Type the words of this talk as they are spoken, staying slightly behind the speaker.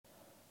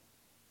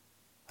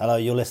Hello,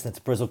 you're listening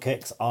to Brizzle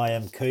Kicks. I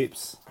am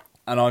Coops,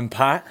 And I'm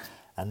Pat.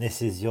 and this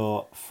is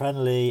your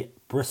friendly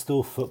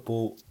Bristol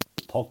football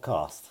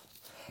podcast.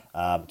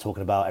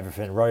 Talking about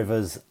everything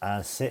Rovers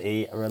and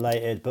City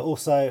related, but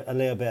also a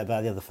little bit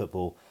about the other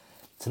football.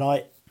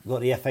 Tonight, we've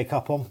got the FA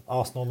Cup on,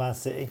 Arsenal, Man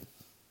City.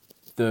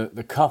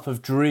 The Cup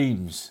of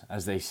Dreams,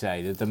 as they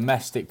say, the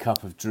domestic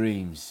Cup of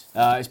Dreams.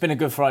 It's been a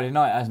good Friday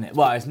night, hasn't it?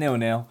 Well, it's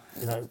 0-0.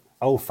 You know,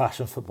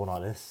 old-fashioned football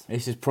like this.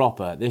 This is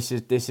proper. This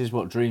is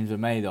what dreams are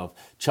made of.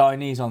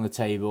 Chinese on the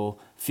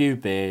table, few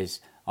beers,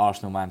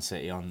 Arsenal, Man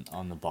City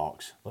on the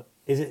box. But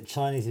is it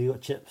Chinese if you got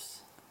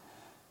chips?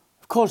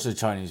 Of course, the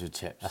Chinese with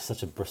chips. That's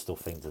such a Bristol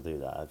thing to do,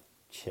 that. Have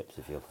chips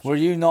if you're... Were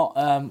you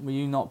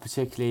not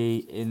particularly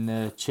in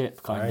the chip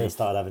I kind only of?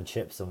 started having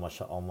chips on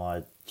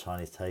my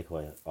Chinese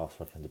takeaway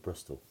after I came to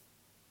Bristol.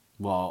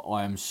 Well,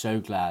 I am so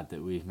glad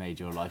that we've made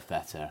your life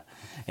better,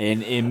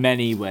 in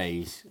many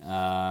ways.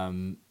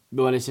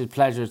 Well, it's a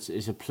pleasure.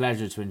 It's a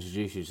pleasure to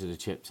introduce you to the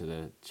chip to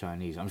the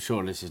Chinese. I'm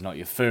sure this is not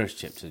your first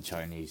chip to the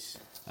Chinese.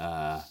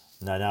 No,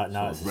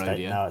 now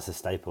it's a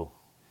staple.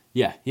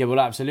 Yeah, well,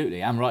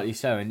 absolutely, and rightly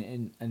so,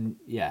 and and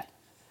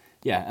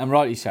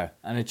rightly so.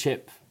 And a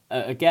chip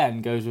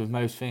again goes with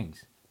most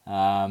things.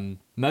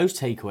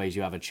 Most takeaways,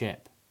 you have a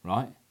chip,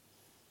 right?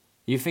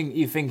 You think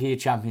of your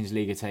Champions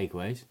League of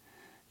takeaways.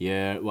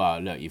 Yeah, well,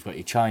 look, you've got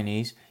your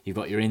Chinese, you've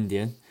got your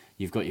Indian,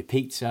 you've got your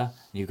pizza,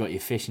 and you've got your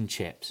fish and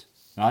chips,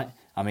 right?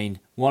 I mean,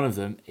 one of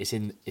them is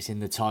in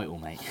the title,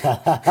 mate.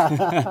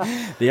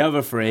 The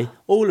other three,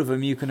 all of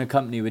them you can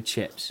accompany with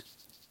chips.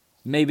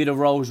 Maybe the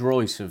Rolls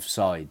Royce of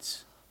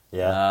sides.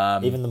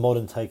 Yeah, even the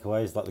modern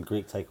takeaways, like the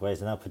Greek takeaways,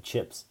 they now put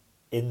chips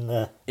in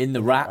the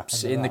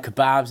wraps, in the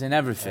kebabs, in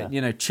everything. Yeah.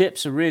 You know,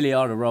 chips really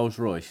are the Rolls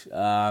Royce,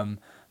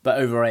 but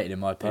overrated in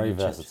my opinion.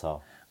 Very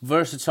versatile.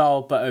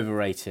 Versatile, but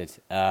overrated.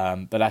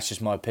 But that's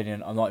just my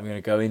opinion. I'm not even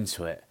going to go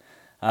into it.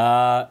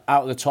 Out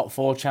of the top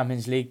four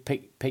Champions League,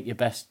 pick your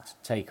best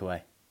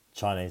takeaway.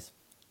 Chinese.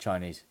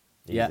 Easy.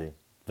 Yeah.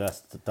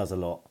 Does a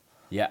lot.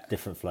 Yeah.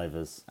 Different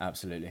flavours.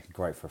 Absolutely.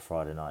 Great for a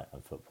Friday night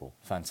and football.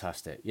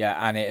 Fantastic. Yeah,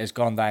 and it has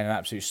gone down an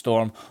absolute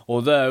storm,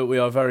 although we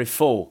are very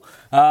full.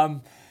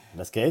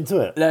 Let's get into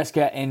it. Let's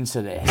get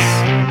into this.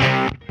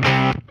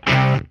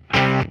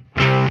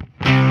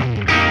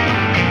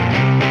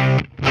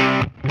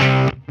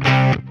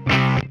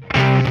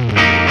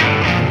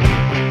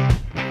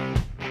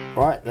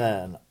 Right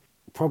then,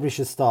 probably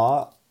should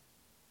start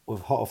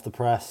with hot off the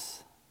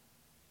press.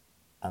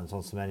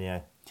 Anton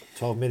Semenyo.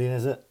 12 million,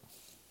 is it?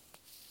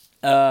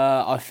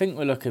 I think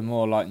we're looking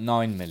more like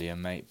 9 million,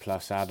 mate,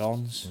 plus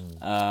add-ons.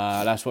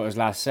 That's what was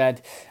last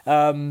said.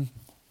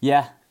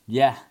 Yeah.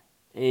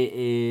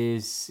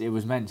 It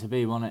was meant to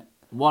be, wasn't it?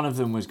 One of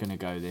them was going to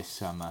go this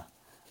summer,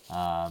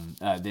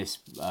 this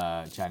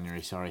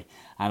January, sorry.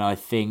 And I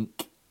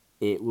think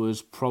it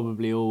was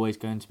probably always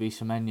going to be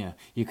Semenyo.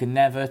 You can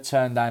never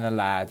turn down a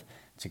lad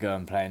to go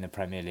and play in the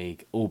Premier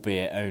League,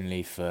 albeit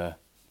only for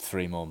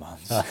 3 more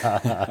months.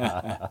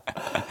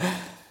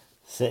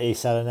 City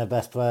selling their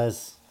best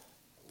players.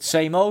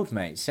 Same old,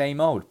 mate, same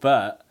old.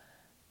 But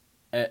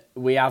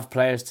we have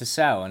players to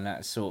sell, and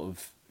that's sort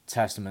of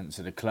testament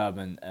to the club.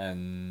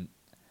 And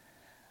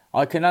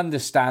I can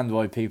understand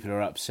why people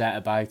are upset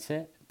about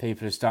it.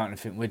 People are starting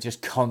to think we're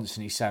just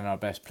constantly selling our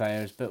best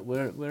players, but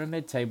we're a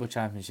mid-table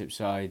championship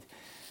side.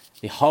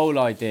 The whole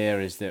idea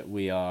is that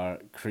we are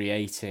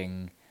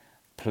creating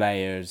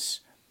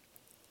players.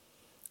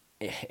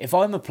 If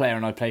I'm a player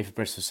and I play for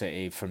Bristol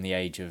City from the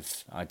age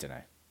of, I don't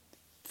know,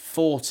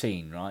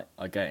 14, right?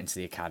 I get into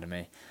the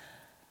academy,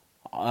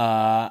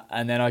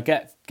 and then I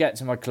get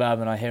to my club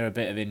and I hear a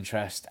bit of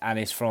interest, and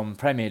it's from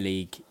Premier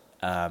League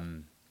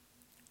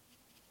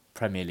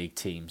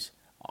teams.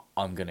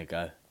 I'm gonna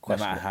go, no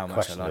matter how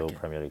much I like it.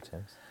 Premier League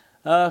teams.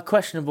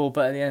 Questionable,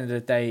 but at the end of the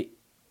day,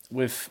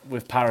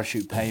 with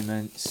parachute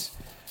payments,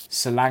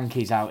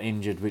 Solanke's out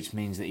injured, which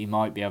means that he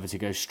might be able to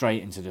go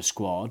straight into the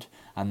squad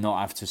and not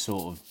have to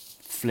sort of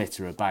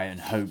flitter about and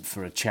hope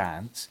for a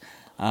chance.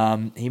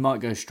 He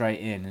might go straight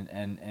in,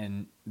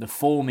 and the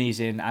form he's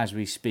in as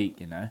we speak,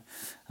 you know.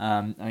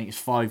 I think it's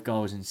 5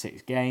 goals in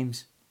 6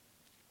 games.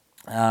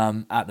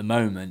 At the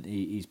moment,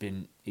 he's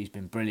been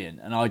brilliant,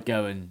 and I'd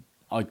go in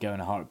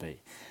a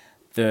heartbeat.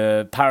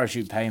 The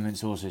parachute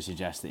payments also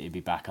suggest that he'd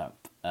be back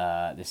up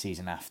the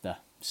season after.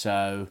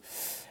 So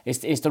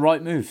it's the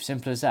right move,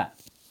 simple as that.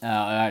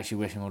 I actually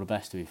wish him all the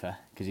best, to be fair,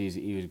 because he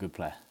was a good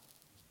player.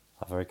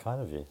 How very kind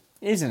of you.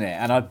 Isn't it?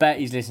 And I bet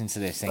he's listening to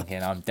this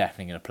thinking, I'm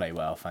definitely going to play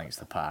well, thanks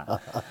to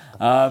Pat.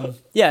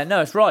 Yeah,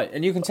 no, it's right.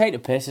 And you can take the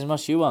piss as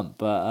much as you want,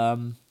 but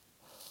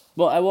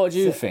what do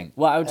you think?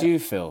 How do you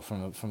feel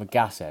from a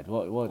gas head?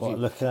 What do you...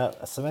 Looking at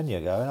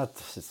Semenyo going,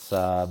 it's...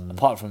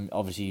 Apart from,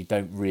 obviously, you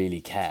don't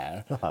really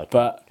care, Okay.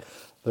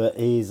 but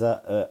he's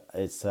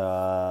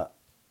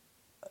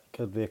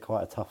could be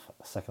quite a tough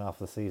second half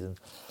of the season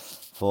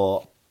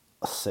for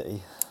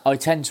City. I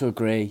tend to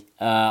agree.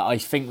 I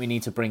think we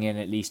need to bring in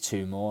at least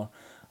 2 more.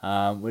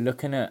 We're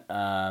looking at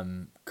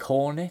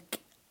Cornick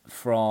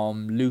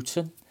from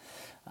Luton.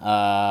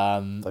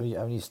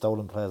 Haven't you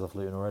stolen players off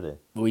Luton already?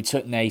 We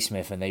took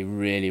Naismith and they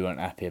really weren't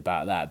happy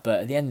about that.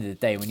 But at the end of the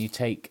day, when you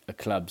take a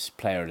club's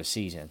player of the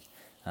season,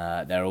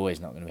 they're always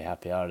not going to be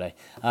happy, are they?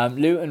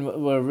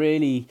 Luton were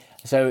really...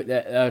 So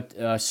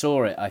I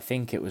saw it, I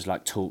think it was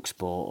like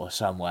TalkSport or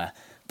somewhere,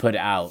 put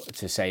it out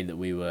to say that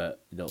we were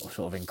sort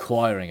of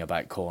inquiring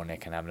about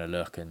Cornick and having a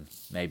look and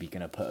maybe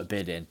going to put a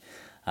bid in.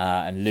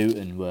 And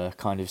Luton were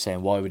kind of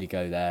saying, why would he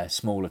go there?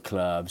 Smaller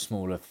club,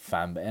 smaller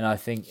fan. And I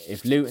think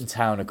if Luton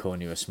Town are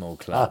calling you a small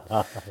club,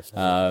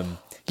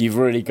 you've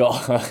really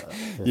got to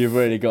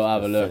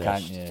have a look,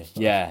 haven't you?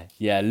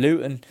 Yeah.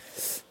 Luton.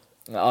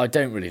 I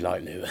don't really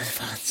like Luton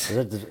fans.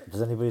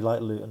 Does anybody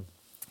like Luton?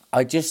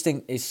 I just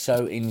think it's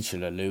so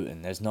insular,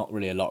 Luton. There's not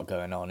really a lot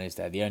going on, is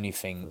there? The only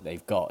thing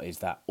they've got is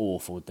that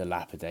awful,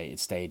 dilapidated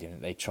stadium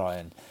that they try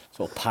and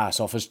sort of pass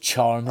off as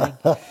charming.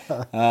 They've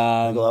got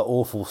that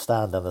awful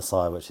stand down the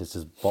side, which is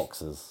just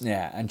boxes.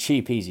 Yeah, and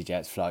cheap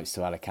EasyJet flights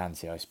to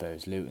Alicante, I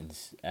suppose.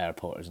 Luton's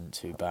airport isn't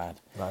too bad.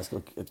 No, it's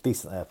got a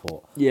decent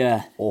airport.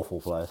 Yeah.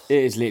 Awful place.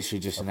 It is literally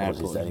just an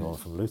Apologies airport. to anyone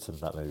from Luton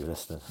that may be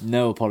listening.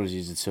 No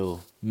apologies at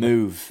all.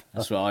 Move.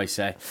 That's what I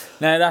say.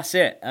 No, that's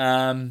it.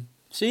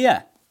 So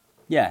yeah,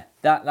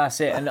 that's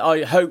it. And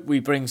I hope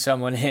we bring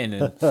someone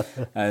in,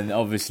 and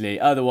obviously,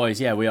 otherwise,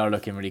 we are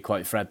looking really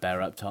quite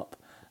threadbare up top.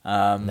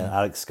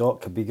 Alex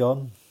Scott could be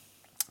gone.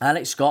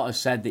 Alex Scott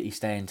has said that he's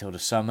staying until the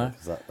summer.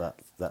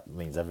 That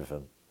means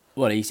everything.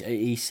 Well,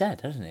 he said,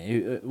 hasn't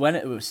he?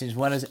 Since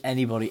when has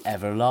anybody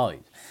ever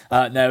lied?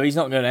 No, he's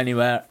not going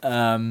anywhere.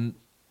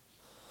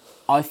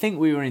 I think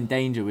we were in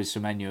danger with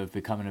Semenyo of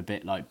becoming a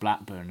bit like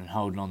Blackburn and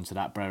holding on to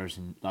that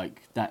Brereton,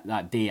 like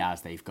that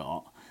Diaz they've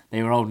got.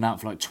 They were holding out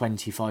for like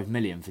 25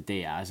 million for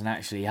Diaz, and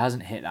actually he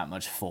hasn't hit that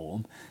much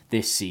form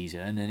this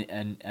season,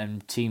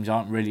 and teams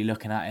aren't really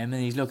looking at him,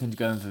 and he's looking to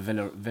go in for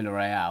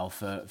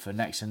Villarreal for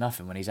next to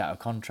nothing when he's out of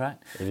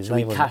contract. So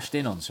we cashed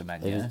in on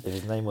Semenyo. If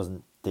his name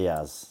wasn't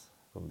Diaz,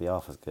 it wouldn't be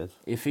half as good.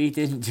 If he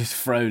didn't just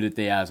throw the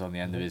Diaz on the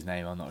end of his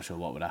name, I'm not sure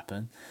what would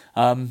happen.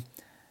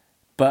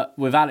 But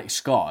with Alex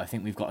Scott, I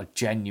think we've got a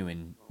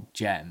genuine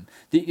gem.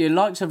 Your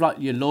likes of like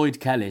your Lloyd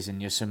Kellys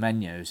and your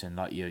Semenyos and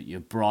like your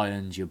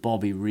Bryans, your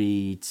Bobby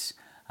Reeds,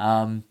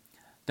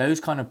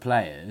 those kind of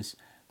players,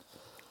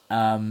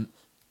 they're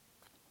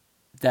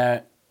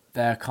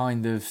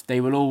kind of, they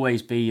will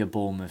always be your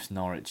Bournemouth,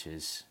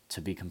 Norwiches,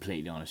 to be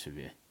completely honest with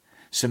you.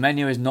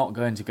 Semenyo is not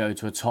going to go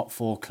to a top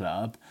 4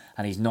 club,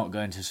 and he's not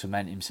going to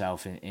cement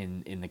himself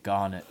in the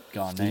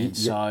Ghanaian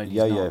side.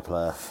 Yo-yo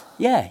player.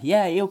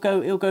 Yeah, he'll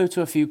go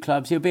to a few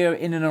clubs. He'll be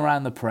in and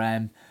around the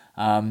Prem.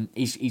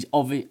 He's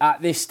obvious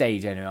at this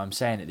stage anyway. I'm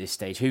saying at this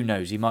stage, who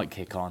knows? He might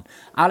kick on.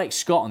 Alex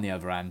Scott, on the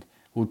other hand,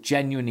 will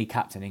genuinely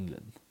captain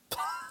England.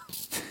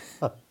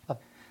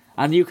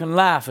 And you can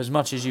laugh as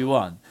much as you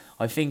want.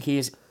 I think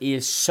he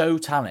is so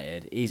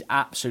talented. He's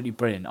absolutely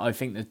brilliant. I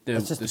think that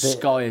the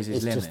sky is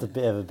his limit. It's just a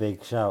bit of a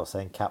big shout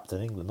saying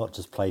captain England, not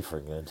just play for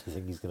England. Do you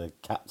think he's going to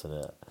captain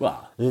it?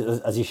 Well,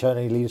 has he shown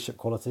any leadership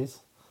qualities?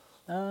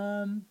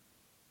 No,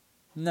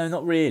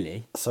 not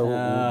really. So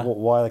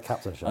why the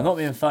captain shout? I'm not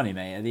being funny,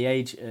 mate. At the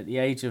age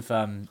of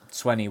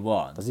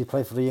 21, does he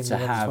play for the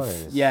England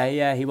under-20s?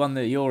 Yeah, he won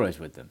the Euros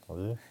with them. Oh,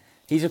 did he?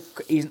 He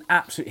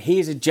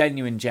is a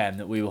genuine gem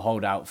that we will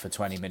hold out for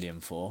 20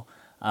 million for.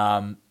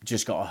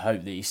 Just got to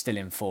hope that he's still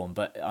in form.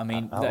 But I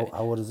mean, how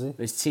old is he?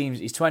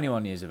 He's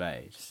 21 years of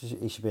age.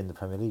 He should be in the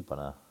Premier League by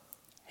now.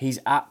 He's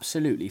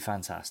absolutely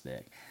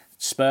fantastic.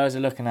 Spurs are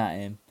looking at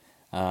him.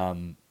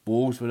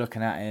 Wolves were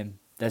looking at him.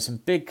 There's some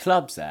big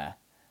clubs there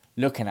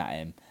looking at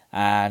him,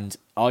 and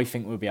I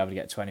think we'll be able to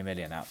get 20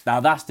 million out. Now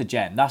that's the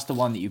gem. That's the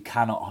one that you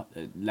cannot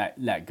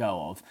let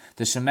go of.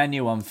 The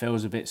Semenyo one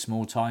feels a bit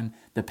small time.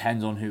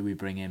 Depends on who we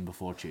bring in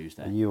before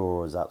Tuesday. The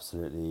Euro is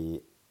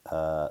absolutely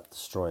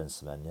destroying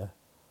Semenyo.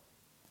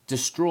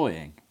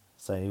 Destroying.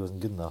 Saying he wasn't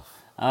good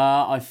enough.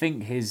 I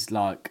think his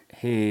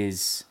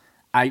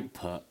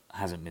output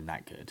hasn't been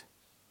that good.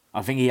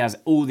 I think he has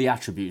all the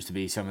attributes to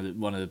be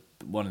one of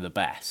the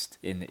best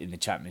in the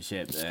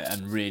Championship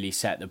and really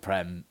set the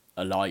Prem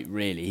alight.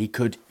 Really, he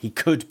could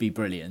be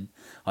brilliant.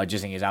 I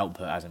just think his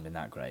output hasn't been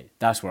that great.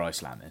 That's where I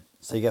slam him.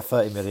 So you get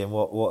 30 million.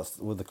 What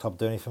would the club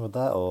do anything with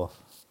that or?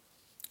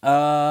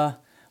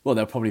 Well,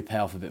 they'll probably pay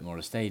off a bit more of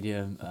the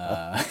stadium.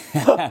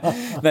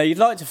 No, you'd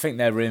like to think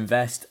they'll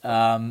reinvest.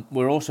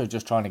 We're also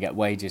just trying to get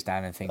wages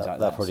down and things like that.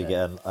 They'll probably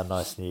get a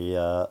nice new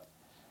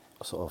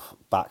sort of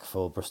back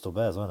for Bristol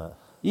Bears, won't it?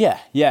 Yeah,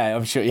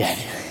 I'm sure. Yeah,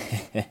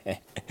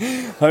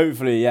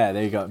 hopefully,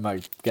 they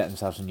might get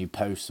themselves a new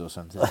post or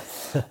something.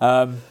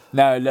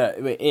 No, look,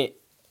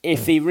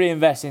 if he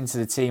reinvests into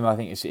the team, I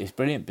think it's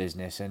brilliant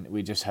business, and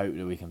we just hope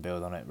that we can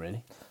build on it.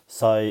 Really.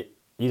 So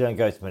you don't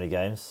go to many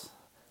games.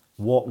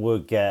 What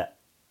would get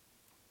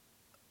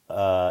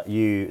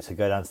you to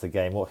go down to the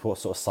game? What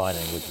sort of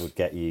signing would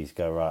get you to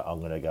go, right, I'm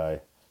going to go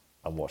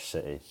and watch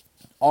City?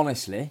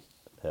 Honestly?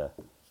 Yeah.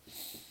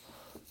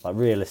 Like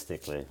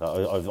realistically.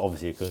 Like,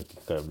 obviously you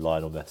couldn't go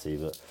Lionel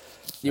Messi, but...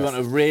 You want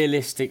a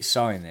realistic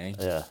signing?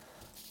 Yeah.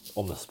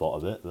 On the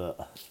spot a bit,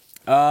 but...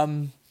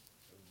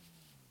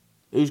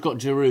 Who's got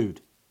Giroud?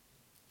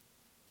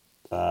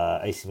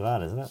 AC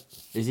Milan, isn't it?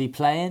 Is he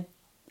playing?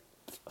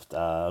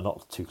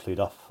 Not too clued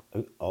up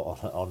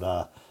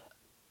on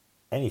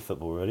any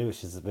football really,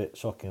 which is a bit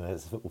shocking that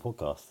it's a football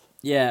podcast.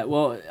 Yeah,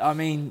 well, I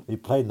mean, He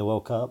played in the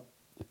World Cup.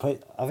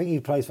 I think he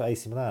plays for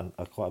AC Milan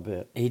quite a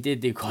bit. he did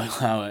do quite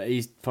well.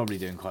 He's probably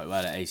doing quite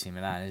well at AC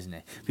Milan, isn't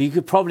he? But you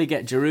could probably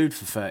get Giroud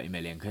for 30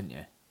 million, couldn't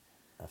you?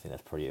 I think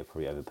that's pretty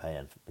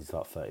overpaying. He's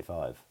about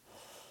 35.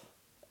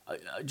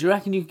 Do you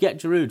reckon you could get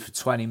Giroud for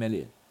 20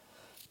 million?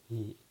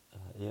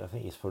 Yeah, I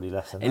think he's probably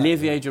less than that.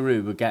 Olivier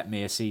Giroud would get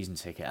me a season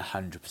ticket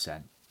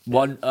 100%.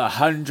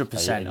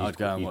 100% I'd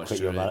go and watch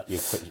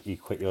Giroud. You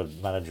quit your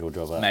managerial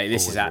job. Mate,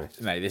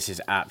 this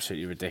is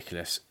absolutely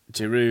ridiculous.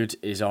 Giroud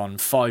is on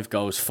 5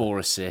 goals, 4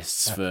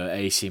 assists for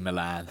AC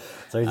Milan.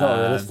 So he's not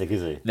realistic,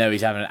 is he? No,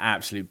 he's having an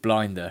absolute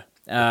blinder.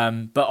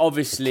 But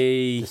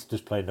obviously,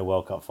 just playing the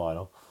World Cup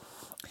final.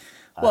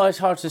 Well, it's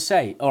hard to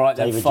say. All right,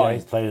 then David fine.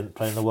 James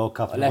playing the World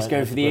Cup. Let's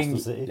go for the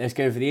English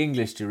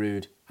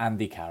Giroud,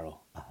 Andy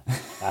Carroll.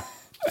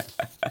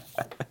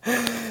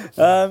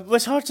 Well,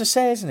 it's hard to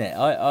say, isn't it?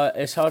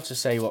 It's hard to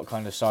say what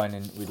kind of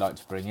signing we'd like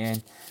to bring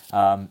in.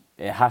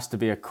 It has to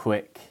be a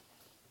quick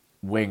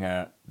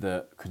winger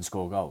that can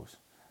score goals.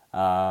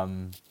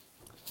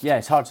 Yeah,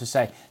 it's hard to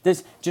say. Do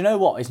you know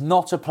what? It's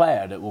not a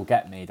player that will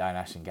get me down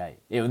Ashton Gate.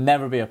 It will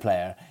never be a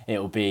player. It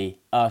will be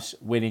us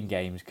winning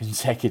games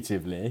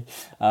consecutively,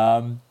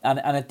 and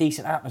a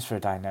decent atmosphere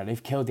down there.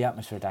 They've killed the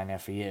atmosphere down there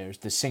for years.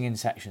 The singing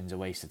section's a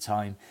waste of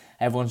time.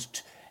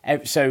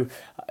 So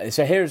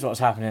here's what's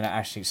happening at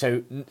Ashton.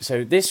 So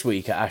this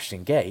week at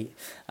Ashton Gate,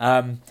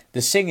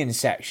 the singing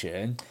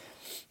section.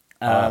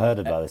 I heard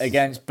about this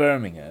against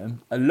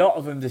Birmingham. A lot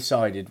of them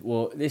decided,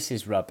 well, this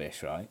is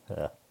rubbish, right?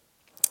 Yeah.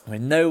 We're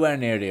nowhere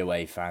near the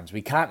away fans.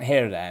 We can't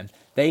hear them.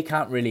 They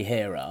can't really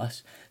hear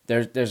us.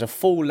 There's a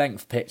full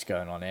length pitch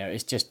going on here.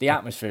 It's just the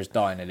atmosphere's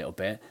dying a little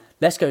bit.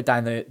 Let's go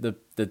down the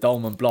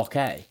Dolman Block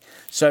A.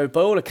 So by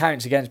all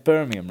accounts against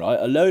Birmingham, right,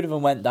 a load of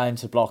them went down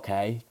to Block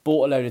A,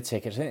 bought a load of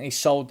tickets. I think they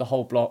sold the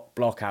whole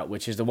block out,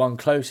 which is the one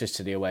closest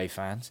to the away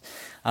fans.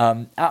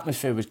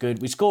 Atmosphere was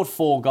good. We scored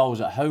 4 goals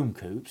at home,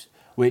 Coops,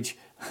 which...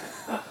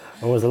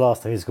 When was the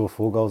last time you scored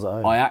 4 goals at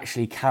home? I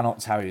actually cannot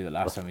tell you the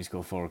last time we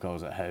scored 4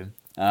 goals at home.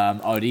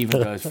 I would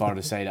even go as far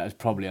to say that was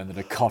probably under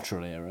the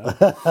Cotterill era.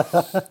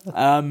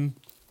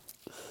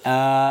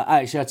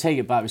 Actually, I take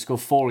it back. We scored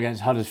 4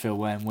 against Huddersfield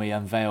when we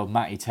unveiled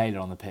Matty Taylor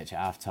on the pitch at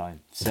half time.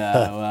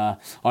 So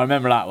I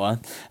remember that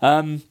one.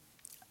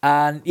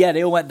 And yeah,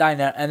 they all went down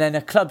there. And then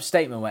a club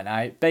statement went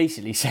out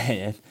basically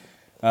saying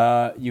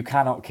you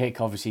cannot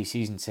kick, obviously,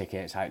 season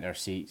tickets out their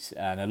seats.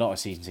 And a lot of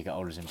season ticket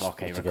holders in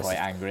Block A were quite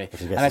angry.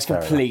 And that's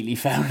completely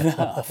fair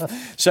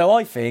enough. So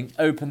I think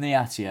open the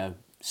Atio,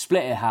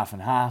 split it half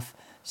and half.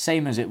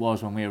 Same as it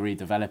was when we were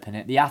redeveloping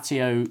it. The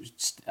Atio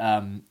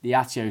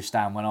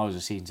stand when I was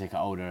a season ticket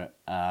holder,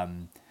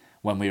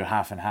 when we were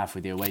half and half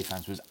with the away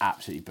fans, was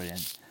absolutely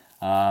brilliant.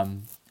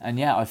 And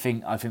yeah, I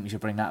think we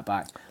should bring that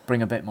back,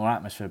 bring a bit more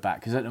atmosphere back,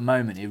 because at the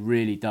moment it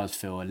really does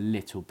feel a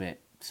little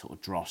bit sort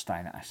of dross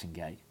down at Ashton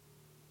Gate.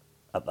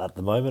 At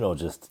the moment, or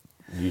just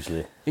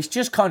usually? It's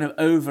just kind of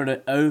over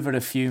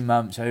the few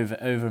months,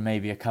 over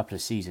maybe a couple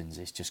of seasons.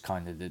 It's just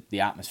kind of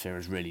the atmosphere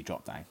has really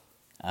dropped down.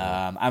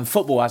 And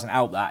football hasn't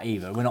helped that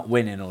either. We're not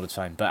winning all the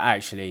time, but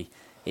actually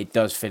it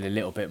does feel a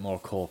little bit more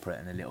corporate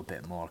and a little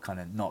bit more kind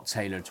of not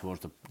tailored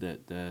towards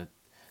the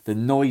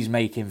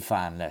noise-making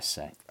fan, let's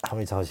say. How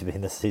many times have you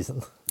been this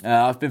season?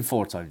 I've been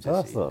 4 times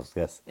this season.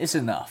 Yes. It's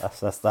enough.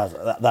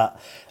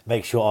 That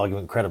makes your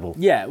argument credible.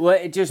 Yeah, well,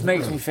 it just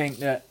makes me think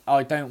that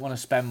I don't want to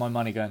spend my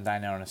money going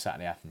down there on a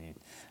Saturday afternoon.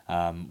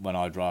 When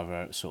I'd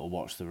rather sort of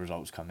watch the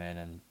results come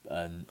in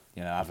and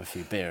have a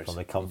few beers from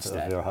the comfort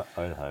instead. of your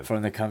own home.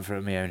 From the comfort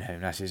of my own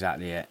home, that's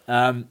exactly it.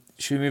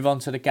 Should we move on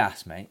to the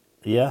Gas, mate?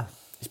 Yeah.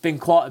 It's been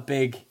quite a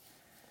big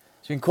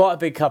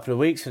couple of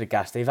weeks for the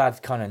Gas. They've had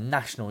kind of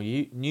national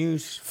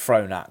news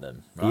thrown at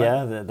them, right?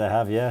 Yeah, they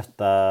have. Yeah,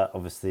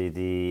 obviously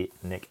the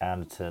Nick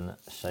Anderton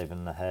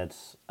shaving the head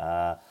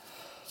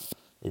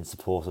in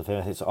support of him.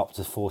 I think it's up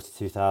to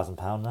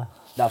 £42,000 now.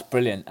 That's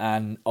brilliant,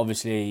 and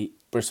obviously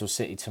Bristol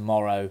City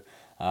tomorrow.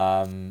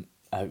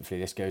 Hopefully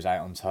this goes out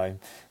on time,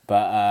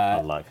 but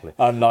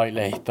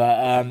unlikely.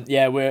 But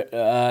yeah, we're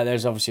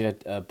there's obviously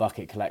a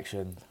bucket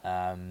collection.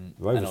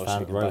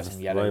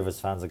 Rovers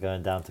fans are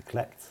going down to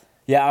collect.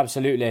 Yeah,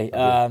 absolutely.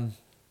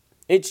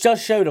 It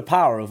does show the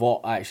power of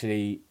what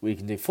actually we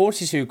can do.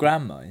 42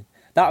 grand, mate.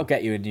 That'll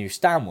get you a new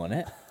stand, won't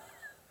it?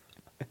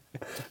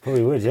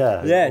 Probably would,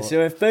 yeah. Yeah,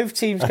 so if both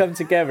teams come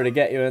together to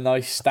get you a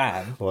nice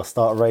stand... We'll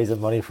start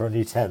raising money for a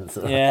new tent.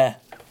 Yeah.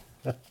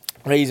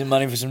 Raising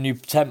money for some new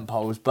tent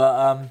poles.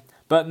 But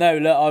no,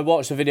 look, I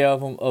watched a video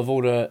of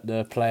all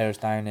the players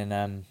down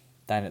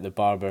at the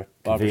barber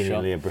shop.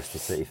 Conveniently, a Bristol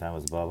City fan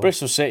was a barber.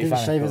 Bristol City fan.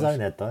 He shave his own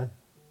head, though.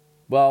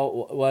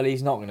 Well,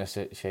 he's not going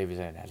to shave his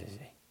own head, is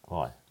he?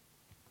 Why?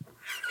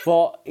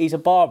 Well, he's a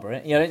barber.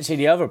 I didn't see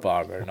the other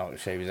barber not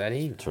shave his head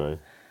either. True.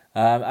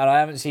 And I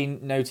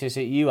haven't noticed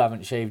that you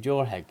haven't shaved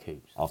your head,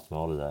 Coops. After my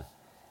holiday.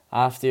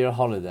 After your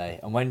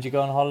holiday. And when did you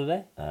go on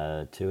holiday?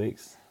 2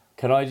 weeks.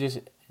 Could I just...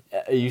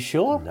 Are you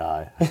sure?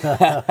 No.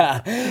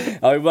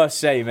 I must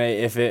say,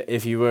 mate,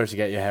 if you were to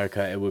get your hair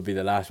cut, it would be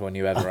the last one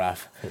you ever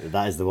have.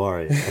 That is the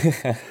worry.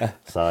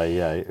 So,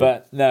 yeah.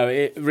 But no,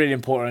 really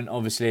important.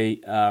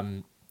 Obviously,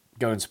 go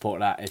and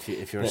support that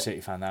if you're a City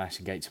fan. Then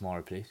Ashton Gate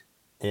tomorrow, please.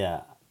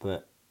 Yeah,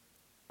 but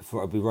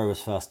it'll be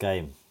Rovers' first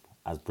game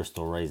as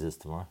Bristol Razors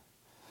tomorrow.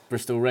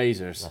 Bristol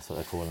Razors. That's what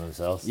they're calling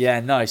themselves. Yeah,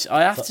 nice.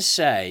 I have to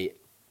say,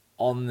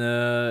 on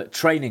the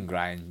training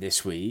ground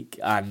this week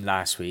and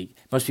last week,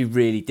 it must be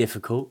really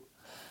difficult.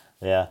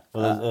 Yeah,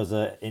 well, there was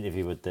an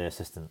interview with the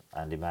assistant,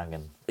 Andy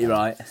Mangan.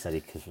 Right. Said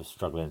he was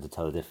struggling to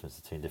tell the difference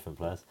between different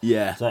players.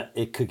 Yeah. So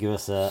it could give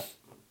us that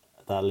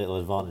little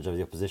advantage over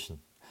the opposition.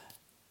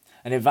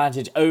 An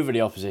advantage over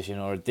the opposition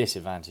or a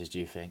disadvantage, do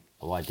you think?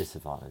 Why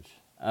disadvantage?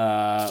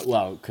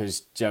 Well, because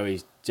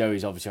Joey's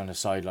obviously on the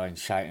sideline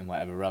shouting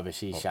whatever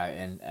rubbish he's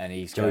shouting, and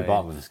he's Joey going,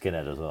 Barton with a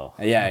skinhead as well.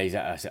 Yeah,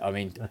 exactly. I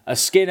mean, a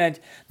skinhead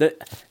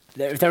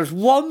if there's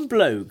one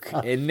bloke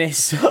in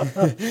this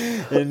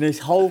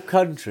whole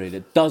country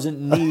that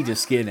doesn't need a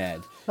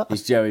skinhead,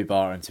 it's Joey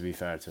Barton. To be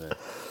fair to it,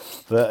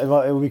 But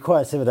it would be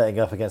quite intimidating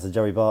up against the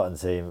Joey Barton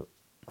team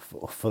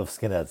full of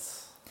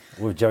skinheads,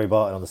 with Joey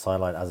Barton on the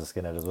sideline as a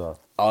skinhead as well.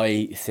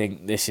 I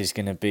think this is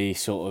going to be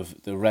sort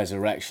of the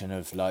resurrection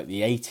of like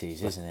the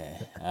 80s, isn't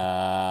it?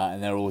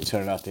 And they're all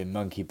turning up in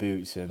monkey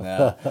boots and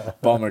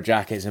bomber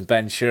jackets and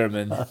Ben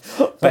Sherman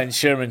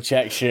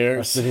check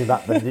shirts.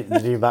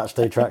 The new match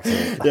day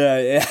tracksuit.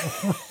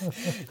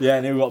 Yeah,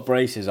 and they've got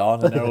braces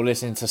on and they're all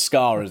listening to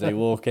Scar as they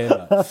walk in.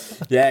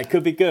 Yeah, it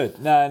could be good.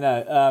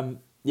 No.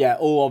 Yeah,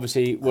 all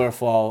obviously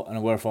worthwhile and a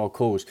worthwhile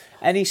cause.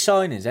 Any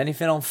signings?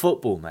 Anything on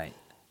football, mate?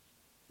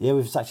 Yeah,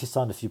 we've actually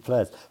signed a few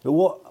players. But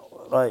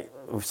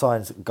we've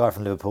signed a guy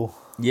from Liverpool.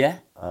 Yeah.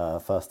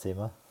 First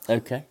teamer.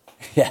 Okay.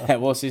 Yeah,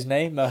 what's his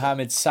name?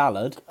 Mohamed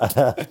Salah.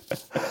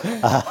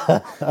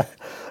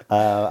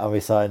 And we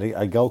signed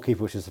a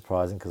goalkeeper, which is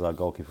surprising because our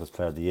goalkeeper was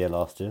Player of the Year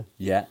last year.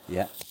 Yeah.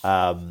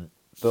 But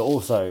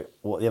also,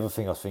 the other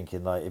thing I was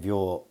thinking, like, if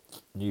you're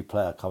a new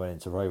player coming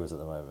into Rovers at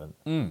the moment,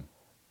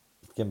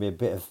 it's going to be a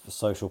bit of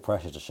social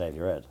pressure to shave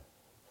your head.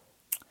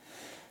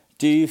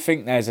 Do you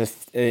think there's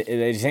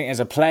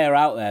a player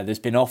out there that's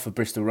been offered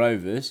Bristol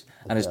Rovers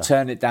and has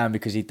turned it down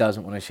because he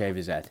doesn't want to shave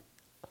his head?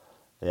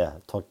 Yeah,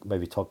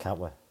 maybe Todd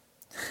Cantwell.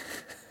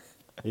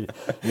 He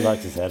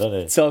liked his head,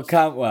 doesn't he? Todd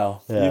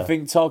Cantwell. Yeah. You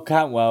think Todd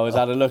Cantwell has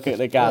had a look at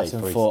the gaps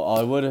and thought,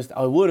 I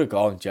would have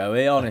gone,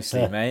 Joey,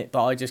 honestly, mate,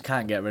 but I just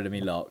can't get rid of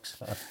me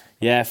locks.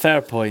 Yeah,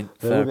 fair point.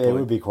 It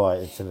would be quite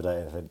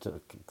intimidating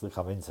to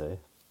come into.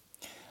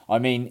 I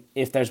mean,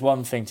 if there's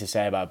one thing to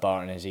say about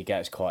Barton is he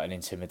gets quite an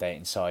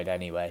intimidating side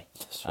anyway.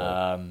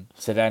 Right.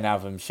 So then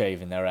have them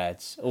shaving their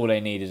heads. All they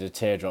need is a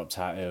teardrop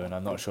tattoo, and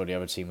I'm not sure the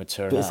other team would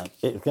turn up.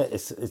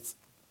 It's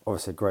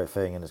obviously a great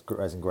thing, and it's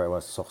raising great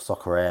awareness,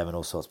 soccer AM and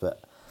all sorts.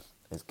 But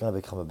it's going to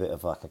become a bit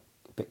of a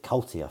bit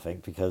culty, I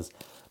think, because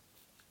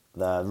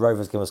the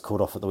Rovers game was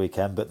called off at the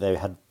weekend, but they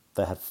had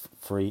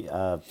free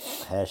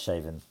hair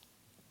shaving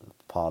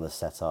parlours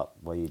set up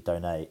where you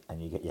donate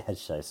and you get your head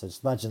shaved. So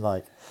just imagine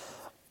like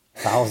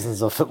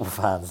thousands of football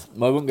fans. I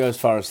wouldn't go as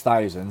far as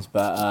thousands,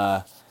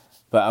 but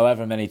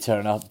however many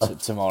turn up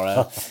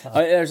tomorrow.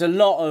 There's a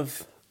lot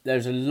of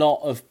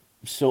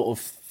sort of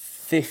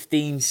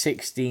 15,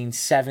 16,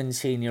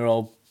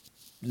 17-year-old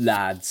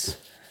lads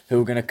who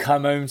are going to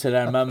come home to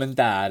their mum and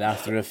dad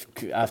after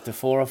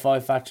 4 or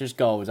 5 Thatcher's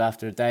goals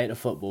after a day at the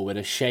football with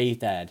a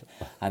shaved head,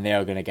 and they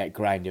are going to get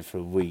grounded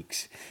for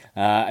weeks.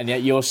 And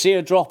yet you'll see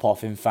a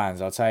drop-off in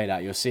fans, I'll tell you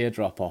that. You'll see a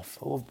drop-off.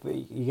 Well,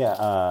 you get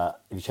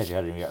if you change your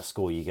head and you get a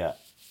score, you get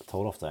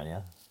told off, don't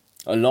you?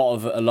 A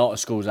lot of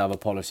schools have a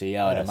policy,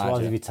 I'd So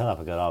imagine. if you turn up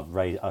and go,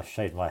 I've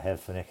shaved my head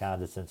for Nick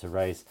Anderson to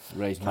raise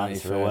money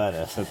cancer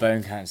awareness. for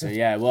bone cancer.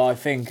 Yeah, well, I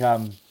think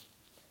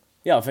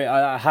I think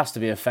that has to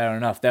be a fair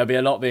enough. There'll be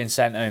a lot being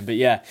sent home, but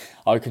yeah,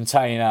 I can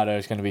tell you now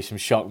there's going to be some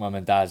shock mum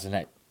and dads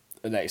the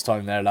next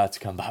time they're allowed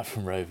to come back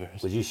from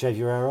Rovers. Would you shave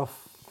your hair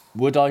off?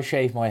 Would I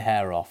shave my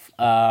hair off?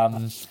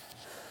 I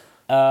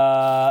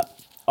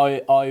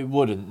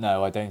wouldn't.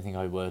 No, I don't think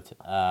I would.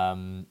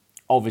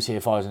 Obviously,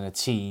 if I was in a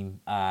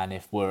team and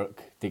if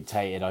work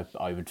dictated,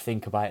 I would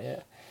think about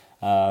it.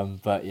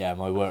 But yeah,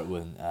 my work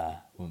wouldn't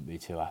be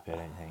too happy, I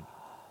don't think.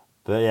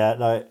 But yeah,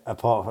 no.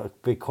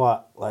 It'd be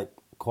quite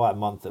a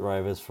month at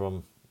Rovers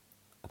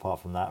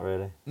apart from that,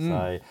 really.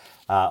 So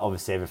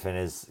obviously everything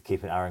is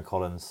keeping Aaron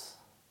Collins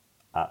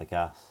at the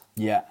gas.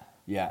 Yeah.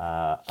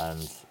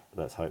 And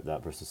let's hope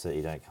that Bristol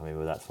City don't come in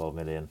with that 12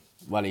 million.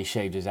 Well, he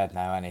shaved his head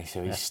now, hasn't he?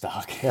 So he's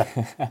stuck.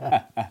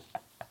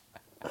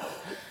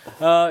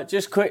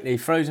 Just quickly,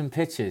 frozen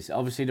pitches.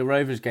 Obviously, the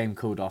Rovers game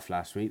called off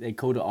last week. They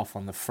called it off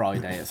on the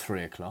Friday at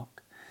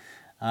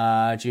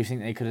 3:00. Do you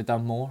think they could have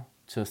done more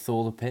to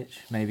thaw the pitch?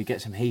 Maybe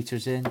get some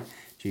heaters in?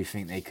 Do you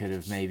think they could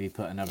have maybe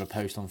put another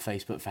post on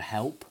Facebook for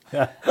help?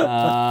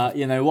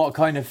 What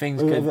kind of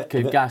things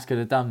could Gas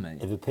have done, mate?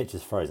 If the pitch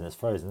is frozen, it's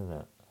frozen,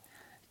 isn't it?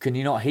 Can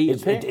you not heat a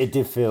pitch? It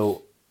did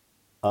feel,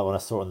 like when I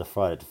saw it on the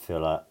Friday, it did feel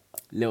like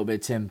little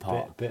bit tin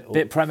pot,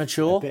 Bit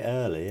premature. A bit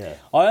early, yeah.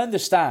 I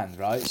understand,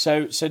 right?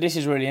 So this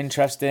is really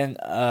interesting.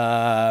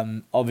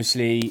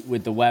 Obviously,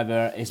 with the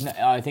weather,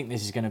 I think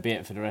this is going to be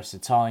it for the rest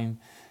of the time.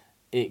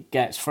 It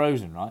gets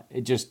frozen, right?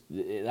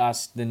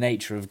 That's the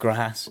nature of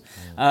grass.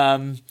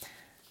 To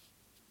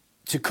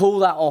call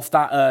that off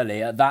that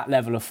early at that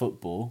level of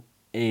football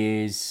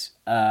is,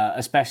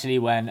 especially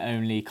when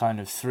only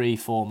kind of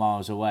 3-4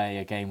 miles away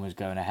a game was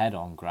going ahead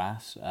on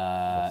grass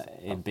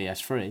in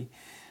BS3.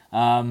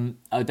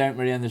 I don't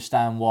really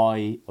understand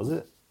why. Was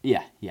it?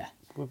 Yeah.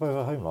 We were both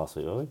at home last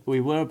week, were we?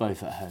 We were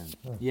both at home,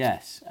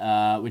 yes,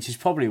 which is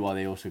probably why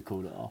they also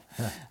called it off.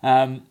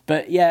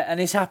 But yeah, and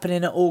it's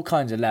happening at all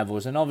kinds of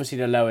levels, and obviously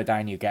the lower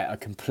down you get, I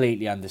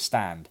completely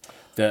understand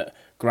that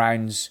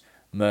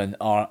groundsmen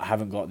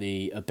haven't got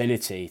the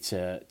ability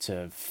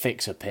to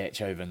fix a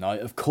pitch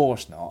overnight. Of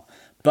course not,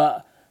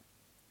 but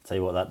Tell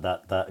you what,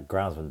 that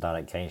groundsman down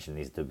at Keynsham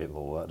needs to do a bit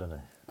more work, doesn't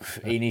he?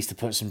 he needs to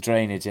put some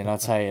drainage in. I'll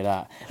tell you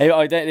that.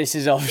 This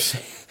is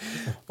obviously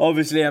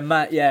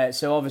yeah.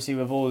 So obviously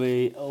with all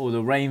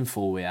the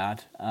rainfall we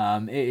had,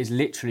 it is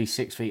literally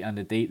 6 feet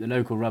under deep. The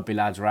local rugby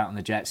lads are out on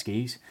the jet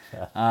skis.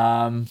 Yeah.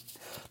 I'm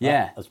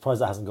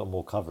surprised that hasn't got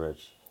more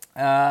coverage.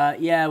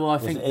 Yeah. Well, I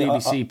think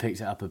BBC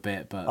picked it up a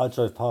bit, but I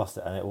drove past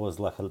it and it was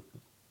like a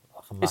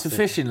massive... It's a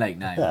fishing lake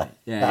now, mate.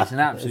 Yeah, it's an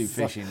absolute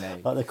fishing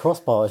lake. Like the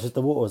crossbar, it's just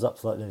the water was up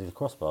to like nearly the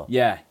crossbar.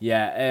 Yeah.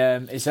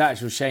 It's an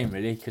actual shame,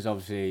 really, because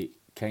obviously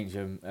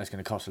Keynsham, that's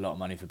going to cost a lot of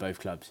money for both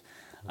clubs.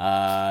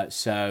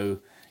 So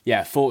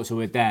yeah, thoughts are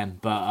with them.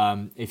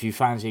 But if you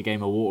fancy a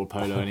game of water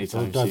polo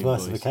anytime soon,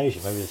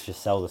 diversification, maybe let's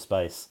just sell the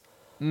space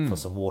for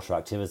some water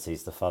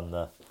activities to fund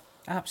the...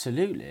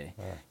 Absolutely.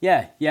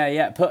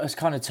 Yeah. Put a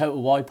kind of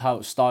total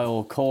wipeout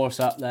style course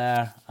up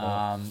there.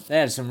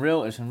 There's some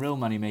real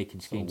money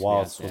making schemes.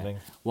 Wild swimming.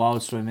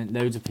 Wild swimming.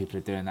 Loads of people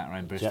are doing that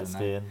around Bristol Jet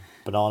skiing.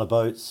 Banana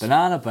boats.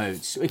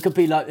 It could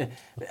be like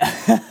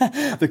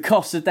the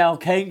Costa del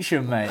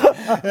Keynsham, mate.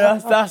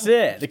 That's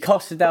it. The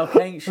Costa del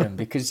Keynsham,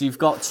 because you've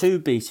got two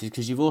beaches,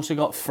 because you've also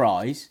got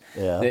Fries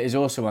that is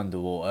also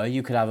underwater.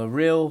 You could have a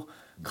real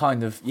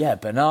kind of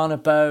banana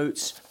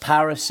boats,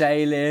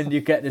 parasailing. You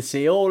get to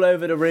see all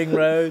over the ring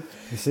road.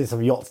 You've seen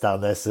some yachts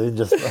down there soon.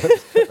 Just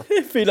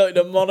it'd be like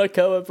the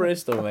Monaco of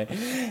Bristol, mate.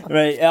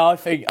 Right, I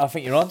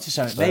think you're onto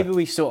something. Maybe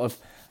we sort of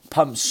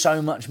pump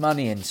so much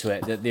money into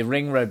it that the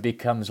ring road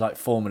becomes like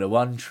Formula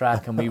One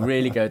track, and we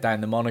really go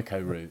down the Monaco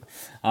route.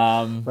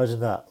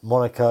 Imagine that: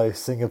 Monaco,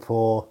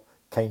 Singapore,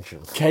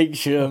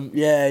 Keynsham,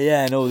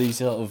 yeah, and all these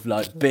sort of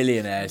like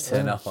billionaires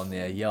turn up on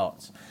their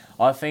yachts.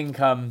 I think.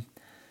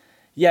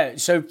 Yeah,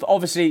 so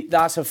obviously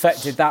that's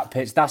affected that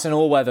pitch. That's an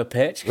all-weather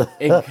pitch, which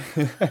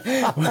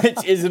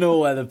is an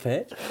all-weather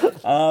pitch.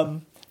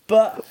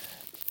 But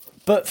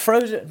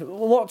frozen.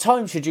 What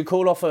time should you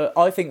call off?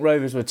 I think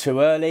Rovers were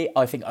too early.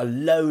 I think a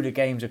load of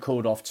games are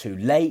called off too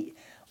late.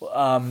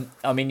 I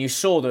mean, you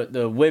saw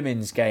the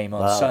women's game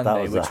on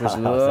Sunday, which was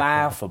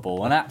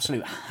laughable, an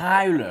absolute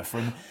howler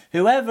from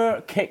whoever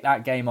kicked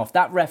that game off.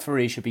 That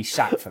referee should be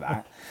sacked for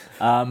that.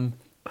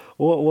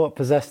 What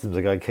possessed them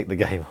to go and kick the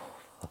game off?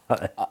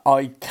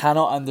 I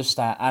cannot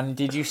understand. And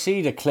did you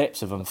see the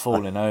clips of them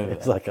falling over?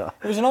 It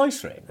was an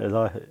ice rink.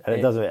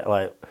 It doesn't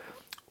like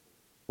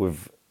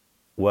with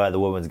where the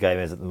women's game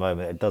is at the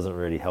moment. It doesn't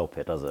really help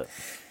it, does it?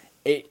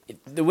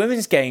 The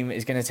women's game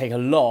is going to take a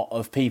lot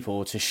of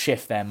people to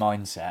shift their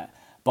mindset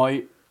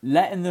by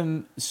letting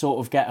them sort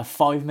of get a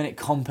 5-minute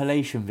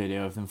compilation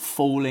video of them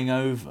falling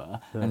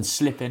over and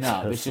slipping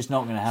up. It's just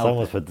not going to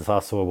help. I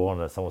saw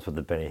one. Someone's put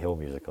the Benny Hill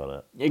music on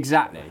it.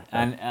 Exactly,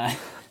 and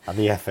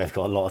the FF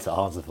got a lot to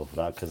answer for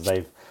that because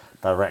they've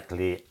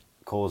directly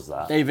caused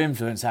that. They've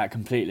influenced that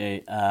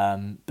completely.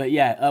 But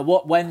yeah,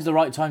 when's the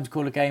right time to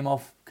call a game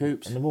off,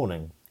 Coops? In the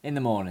morning. In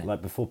the morning,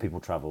 like before people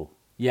travel.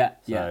 Yeah.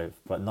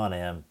 But 9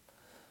 a.m.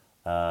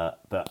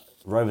 But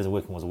Rovers and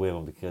Wycombe was a weird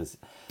one because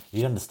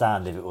you'd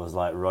understand if it was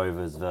like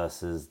Rovers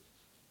versus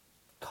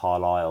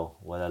Carlisle,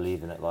 where they're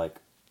leaving it like.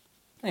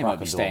 They might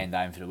be staying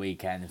down for the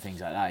weekend and things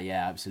like that.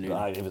 Yeah, absolutely.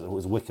 But if it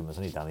was Wycombe, it's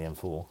only down the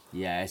M4.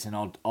 Yeah, it's an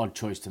odd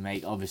choice to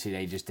make. Obviously,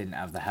 they just didn't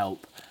have the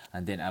help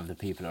and didn't have the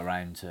people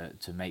around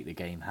to make the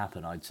game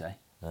happen, I'd say.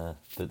 But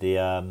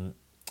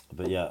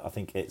yeah, I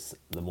think it's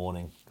the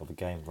morning of the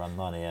game, around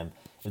 9 a.m.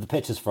 If the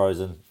pitch is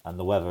frozen and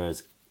the weather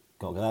is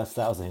that was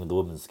the thing with the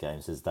women's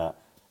games, is that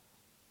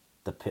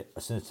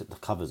as soon as the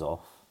cover's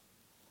off,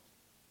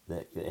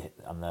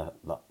 and the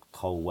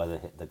cold weather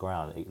hit the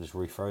ground, it just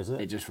refroze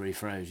it. It just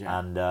refroze, yeah.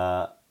 And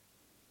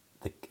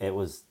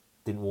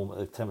didn't warm.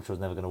 The temperature was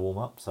never going to warm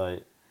up, so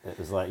it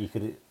was like you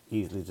could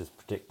easily just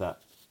predict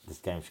that this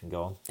game should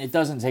go on. It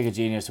doesn't take a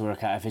genius to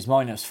work out if it's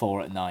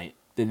 -4 at night.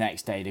 The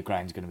next day, the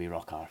ground's going to be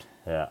rock hard.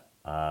 Yeah,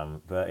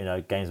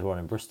 but games were on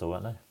in Bristol,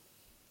 weren't they?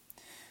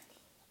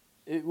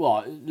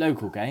 What,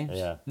 local games?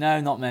 Yeah. No,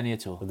 not many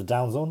at all. Were the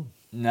Downs on?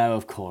 No,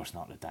 of course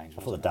not the Downs.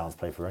 I thought the Downs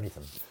played for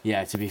anything.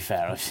 Yeah, to be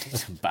fair, I've seen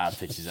some bad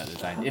pitches at the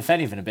Downs. If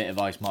anything, a bit of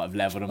ice might have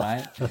levelled them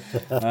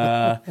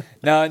out.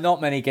 No, not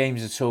many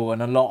games at all,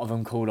 and a lot of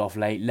them called off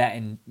late,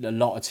 letting a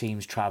lot of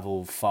teams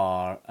travel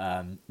far.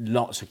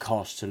 Lots of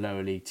costs to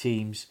lower league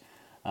teams.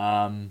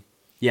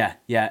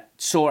 Yeah,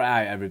 sort it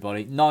out,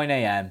 everybody. 9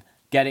 a.m.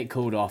 Get it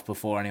called off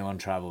before anyone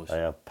travels.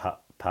 Yeah,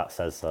 Pat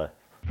says so.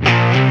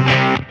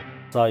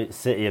 So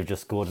City have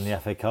just scored in the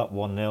FA Cup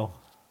 1-0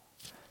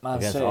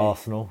 against City.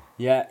 Arsenal.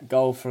 Yeah,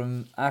 goal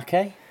from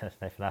Ake.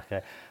 Nathan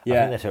Ake.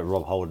 Yeah. I think they took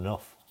Rob Holding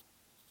off.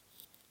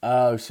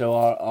 Oh, so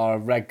our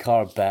red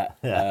card bet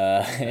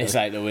is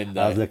out the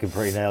window. I was looking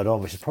pretty nailed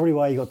on, which is probably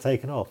why he got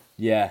taken off.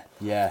 Yeah.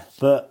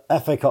 But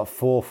FA Cup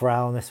 4th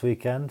round this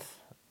weekend.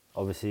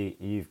 Obviously,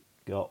 you've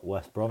got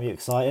West Brom. Are you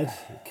excited?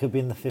 It could be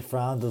in the 5th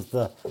round of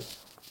the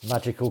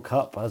magical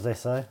cup, as they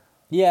say.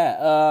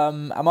 Yeah,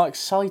 am I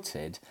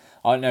excited?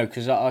 I don't know,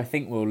 because I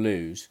think we'll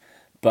lose.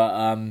 But,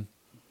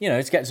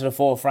 to get to the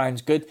 4th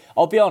round's good.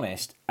 I'll be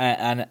honest,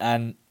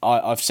 and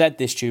I've said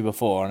this to you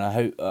before, and I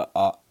hope,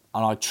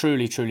 and I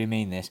truly, truly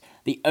mean this.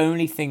 The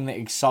only thing that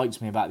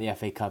excites me about the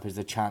FA Cup is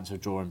the chance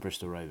of drawing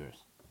Bristol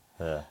Rovers.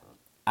 Yeah.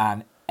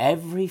 And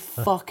every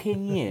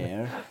fucking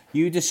year,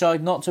 you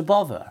decide not to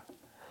bother.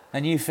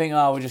 And you think,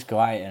 we'll just go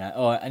out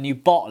and you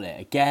bottle it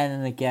again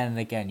and again and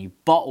again. You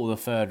bottle the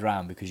 3rd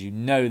round because you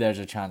know there's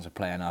a chance of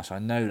playing us. I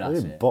know that's We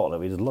didn't it. bottle it,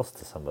 we just lost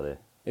to somebody.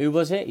 Who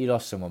was it? You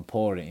lost someone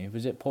poor, didn't you?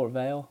 Was it Port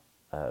Vale?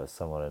 It was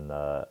someone in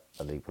a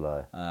league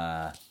below.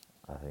 Uh,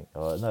 I think.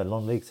 No,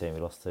 non-league team.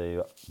 We lost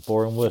to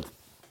Boreham Wood.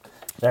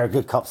 They're a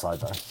good cup side,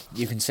 though.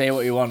 You can say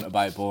what you want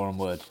about Boreham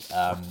Wood.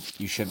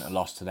 You shouldn't have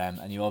lost to them,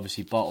 and you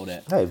obviously bottled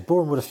it. Hey,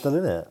 Boreham Wood are still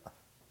in it.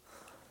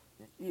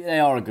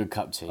 They are a good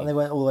cup team. And they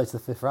went all the way to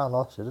the 5th round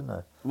last year, didn't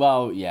they?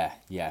 Well, yeah,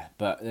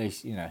 but they,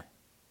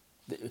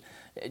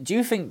 do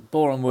you think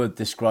Boreham Wood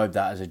described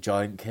that as a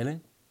giant killing?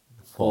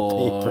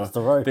 Beat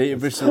Bristol Rovers. Beat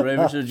Bristol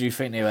Rovers, or do you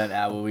think they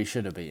went, we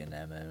should have beaten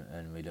them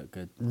and we look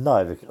good? No,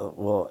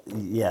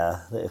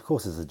 of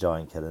course it's a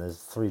giant killing. There's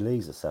 3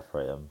 leagues that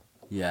separate them.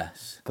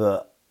 Yes.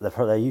 But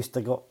they're used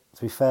to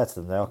to be fair to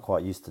them, they are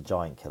quite used to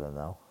giant killing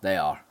now. They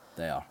are.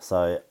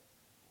 So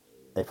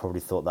they probably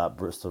thought that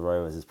Bristol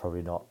Rovers is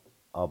probably not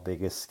our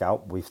biggest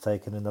scalp we've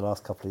taken in the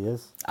last couple of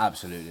years.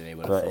 Absolutely, they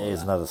would have But thought it is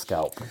that. another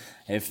scalp.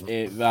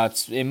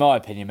 That's in my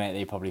opinion, mate,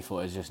 they probably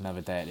thought it was just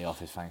another day at the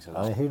office, thanks a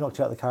lot. I mean, who knocked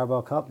you out of the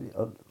Carabao Cup?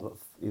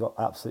 You got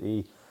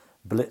absolutely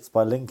blitzed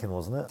by Lincoln,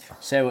 wasn't it?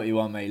 Say what you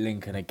want, mate.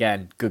 Lincoln,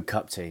 again, good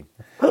cup team.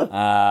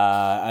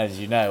 As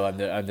you know,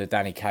 under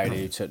Danny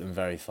Cowley, who took them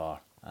very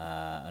far.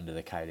 Under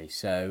the Cowley.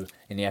 So,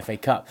 in the FA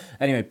Cup.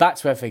 Anyway, back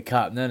to FA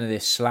Cup. None of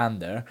this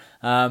slander.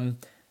 Am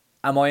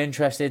I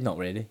interested? Not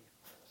really.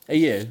 Are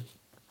you?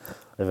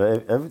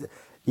 You're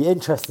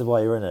interested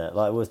while you're in it.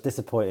 Like, it was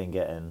disappointing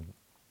getting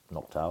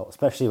knocked out,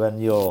 especially when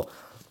you're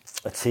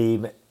a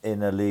team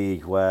in a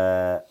league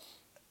where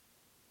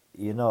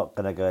you're not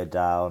going to go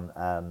down,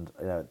 and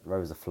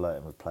Rovers are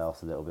flirting with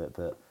playoffs a little bit,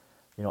 but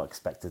you're not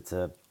expected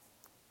to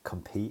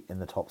compete in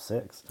the top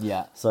 6.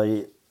 Yeah.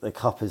 So the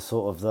cup is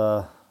sort of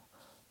the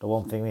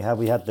one thing we had.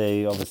 We had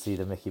obviously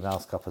the Mickey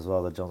Mouse Cup as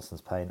well, the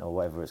Johnson's Paint or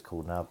whatever it's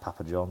called now,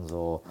 Papa John's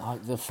or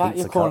the fact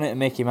Pizza you're calling Cup. it a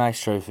Mickey Mouse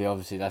trophy,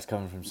 obviously that's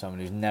coming from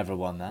someone who's never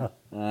won that,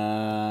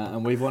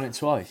 and we've won it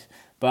twice.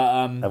 But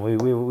and we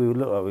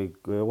look like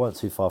we weren't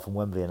too far from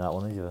Wembley in that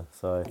one either.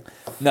 So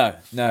no.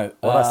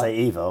 When I say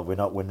either, we're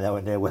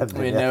nowhere near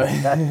Wembley.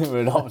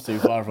 We're not too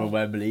far from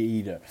Wembley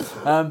either.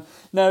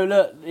 No,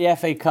 look, the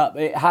FA Cup,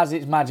 it has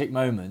its magic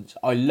moments.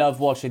 I love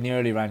watching the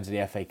early rounds of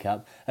the FA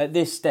Cup. At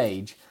this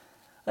stage,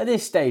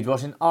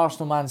 watching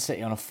Arsenal Man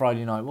City on a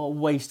Friday night, what a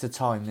waste of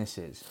time this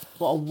is.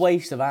 What a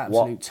waste of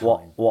absolute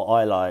time. What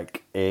I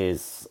like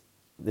is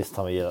this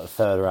time of year, like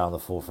the 3rd round, the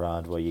 4th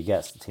round, where you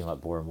get a team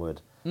like Boreham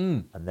Wood,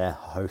 and they're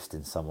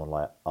hosting someone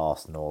like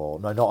Arsenal, or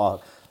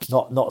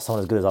not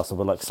someone as good as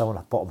Arsenal, but like someone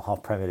a bottom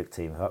half Premier League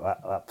team who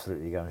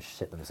absolutely go and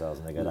shit themselves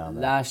and they go down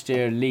there. Last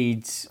year,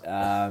 Leeds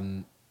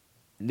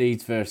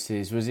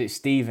versus, was it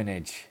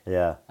Stevenage?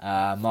 Yeah.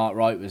 Mark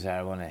Wright was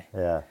there, wasn't he?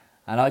 Yeah.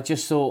 And I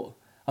just thought,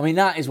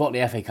 that is what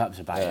the FA Cup's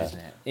about, isn't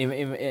it?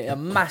 In a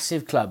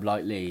massive club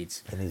like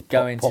Leeds,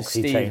 going to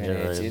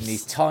Stevenage in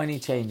these tiny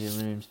changing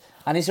rooms.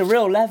 And it's a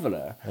real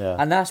leveller. Yeah.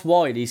 And that's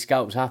why these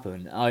scalps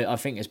happen. I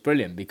think it's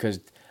brilliant because,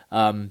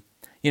 I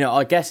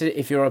guess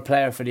if you're a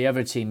player for the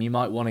other team, you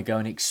might want to go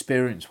and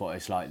experience what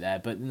it's like there.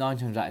 But 9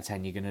 times out of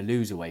 10, you're going to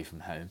lose away from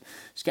home.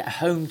 Just get a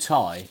home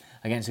tie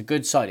against a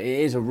good side.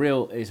 It's a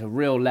real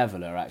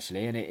leveller,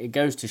 actually. And it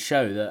goes to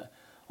show that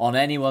on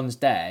anyone's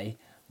day,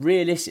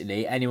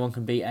 realistically, anyone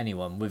can beat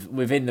anyone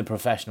within the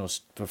professional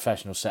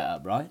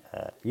setup, right?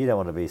 You don't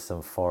want to be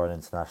some foreign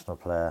international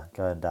player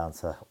going down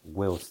to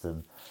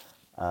Wilston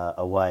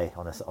away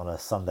on a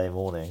Sunday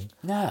morning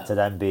No. to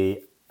then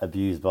be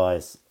abused by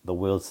the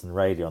Wilson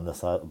radio on the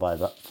side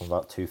from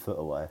about 2 foot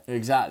away.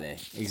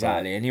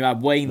 Exactly. And you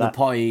had Wayne the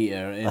Pie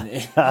Eater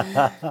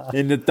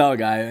in the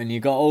dugout, and you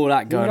got all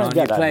that going on.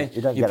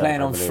 You're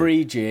playing on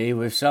 3G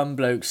with some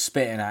bloke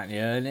spitting at you,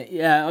 and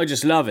I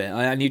just love it.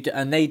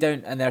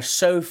 And they're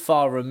so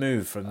far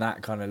removed from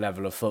that kind of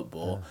level of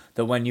football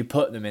that when you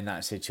put them in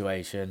that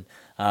situation,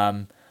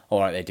 all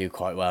right, they do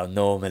quite well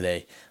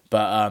normally.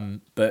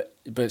 But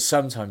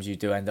sometimes you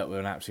do end up with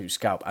an absolute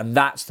scalp, and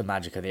that's the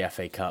magic of the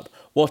FA Cup.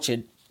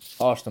 Watching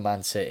Arsenal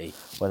Man City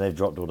when they've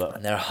dropped all that,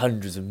 and there are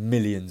hundreds of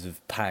millions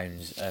of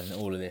pounds and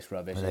all of this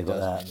rubbish.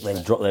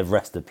 They've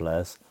rested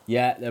players.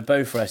 Yeah, they're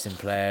both resting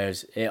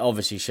players. It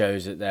obviously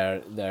shows that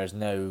there's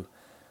no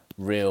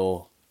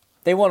real.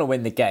 They want to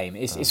win the game.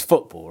 It's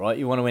football, right?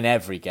 You want to win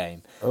every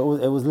game. It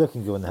was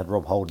looking good when they had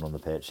Rob Holden on the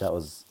pitch. That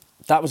was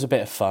a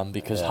bit of fun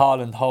because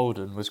Haaland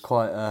Holden was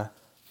quite a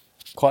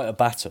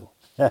battle.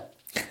 Yeah.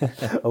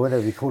 I wouldn't know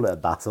if you call it a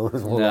battle. It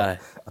was more like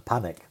a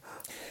panic.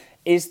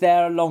 Is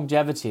there a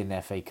longevity in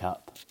the FA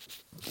Cup?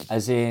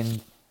 As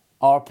in,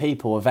 are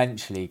people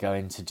eventually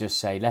going to just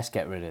say, let's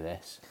get rid of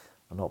this?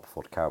 Well, not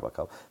before the Carabao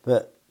Cup.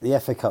 But the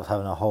FA Cup's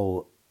having a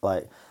whole,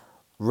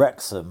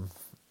 Wrexham,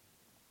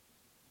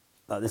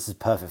 this is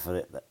perfect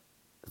for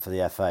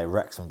the FA.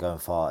 Wrexham going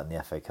far in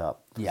the FA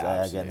Cup. Yeah,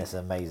 they're getting this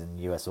amazing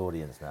US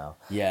audience now.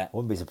 Yeah. I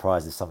wouldn't be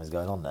surprised if something's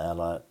going on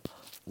there.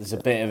 There's a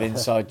bit of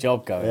inside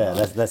job going on.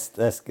 Yeah,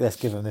 let's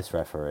give them this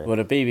referee. Well,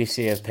 the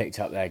BBC have picked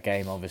up their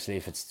game, obviously,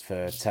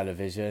 for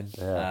television.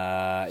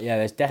 Yeah,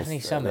 there's definitely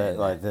something.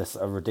 There's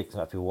a ridiculous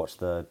amount of people watch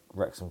the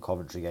Wrexham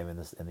Coventry game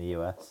in the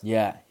US.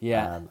 Yeah.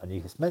 And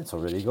it's mental,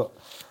 really.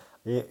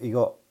 You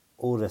got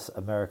all this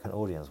American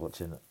audience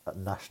watching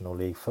National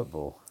League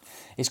football.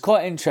 It's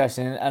quite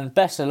interesting, and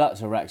best of luck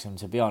to Wrexham,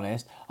 to be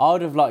honest. I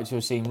would have liked to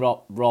have seen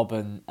Rob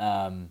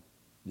and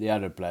the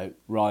other bloke,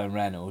 Ryan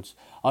Reynolds.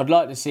 I'd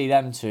like to see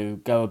them two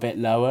go a bit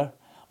lower.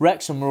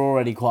 Wrexham were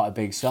already quite a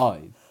big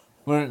side,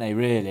 weren't they,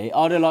 really?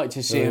 I'd have liked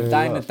to see them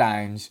down the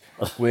Downs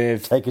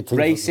with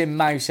Racing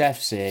Mouse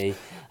FC,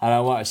 and I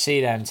want to see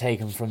them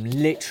taken from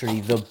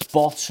literally the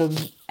bottom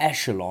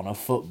echelon of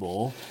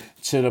football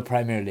to the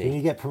Premier League. Can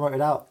you get promoted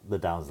out the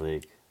Downs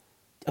League?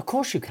 Of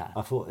course you can.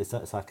 I thought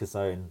it's like its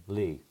own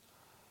league.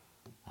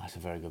 That's a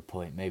very good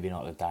point. Maybe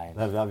not the Downs.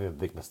 That'd be a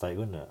big mistake,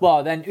 wouldn't it?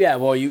 Well, then,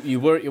 you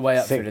work your way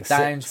up through the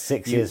Downs.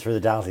 6 years through the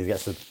Downs, he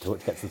gets to the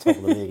top of the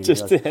league.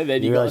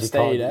 Then you got to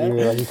stay there. You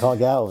realise you can't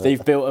get out of it.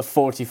 They've built a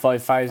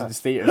 45,000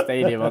 seater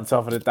stadium on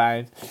top of the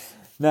Downs.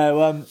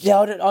 No, I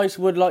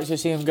would like to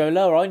see them go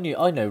lower. I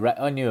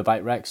knew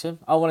about Wrexham.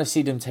 I want to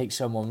see them take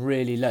someone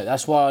really low.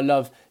 That's why I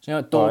love,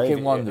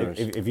 Dorking Wanderers.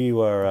 If you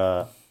were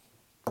a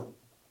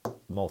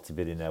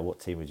multi-billionaire, what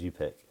team would you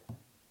pick?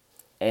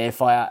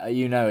 If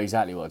you know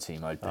exactly what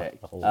team I'd pick.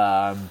 If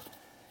I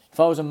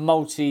was a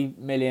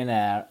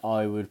multi-millionaire,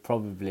 I would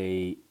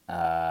probably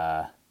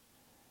down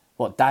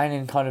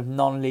in kind of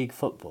non-league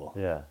football.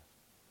 Yeah.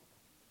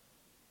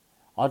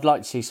 I'd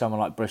like to see someone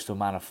like Bristol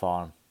Manor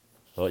Farm.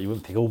 Well, you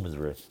wouldn't pick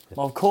Almondsbury.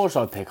 Well, of course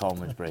I'd pick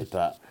Almondsbury,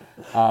 but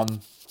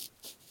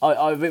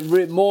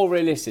more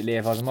realistically,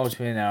 if I was a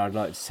multi-millionaire, I'd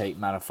like to take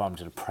Manor Farm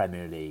to the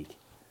Premier League.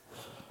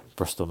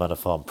 Bristol Manor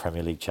Farm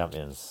Premier League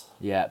champions.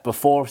 Yeah,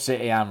 before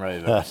City and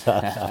Rovers.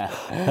 Yeah,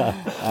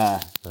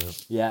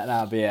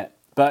 that'll be it.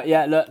 But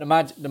yeah, look,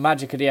 the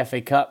magic of the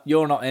FA Cup.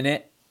 You're not in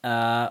it.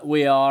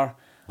 We are.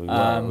 We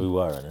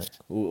were in it.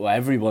 Well,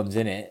 everyone's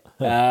in it.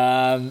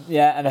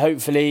 And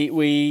hopefully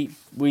we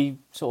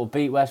sort of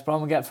beat West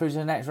Brom and get through to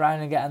the next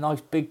round and get a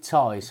nice big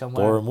tie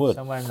somewhere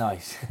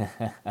nice,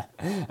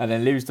 and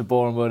then lose to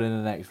Boreham Wood in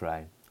the next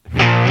round.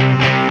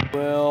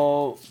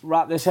 We'll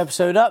wrap this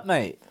episode up,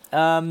 mate.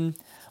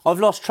 I've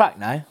lost track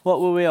now.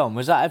 What were we on?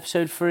 Was that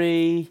episode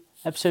 3,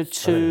 episode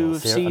 2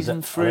 of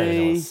season 3? I don't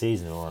know what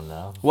season we're on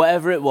now.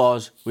 Whatever it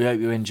was, we hope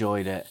you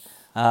enjoyed it.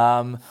 We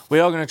are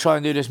going to try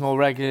and do this more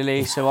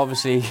regularly, so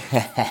obviously...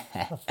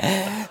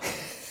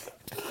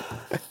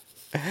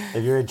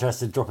 If you're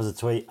interested, drop us a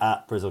tweet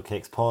at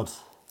BrizzleKicksPod.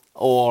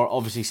 Or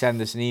obviously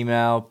send us an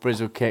email,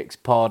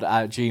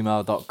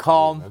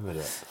 brizzlekickspod@gmail.com. Remember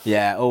it.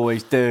 Yeah,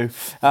 always do.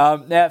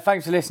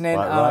 Thanks for listening.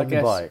 Right, I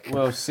guess bike.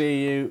 we'll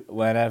see you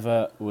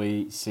whenever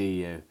we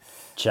see you.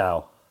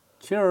 Ciao.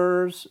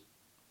 Cheers.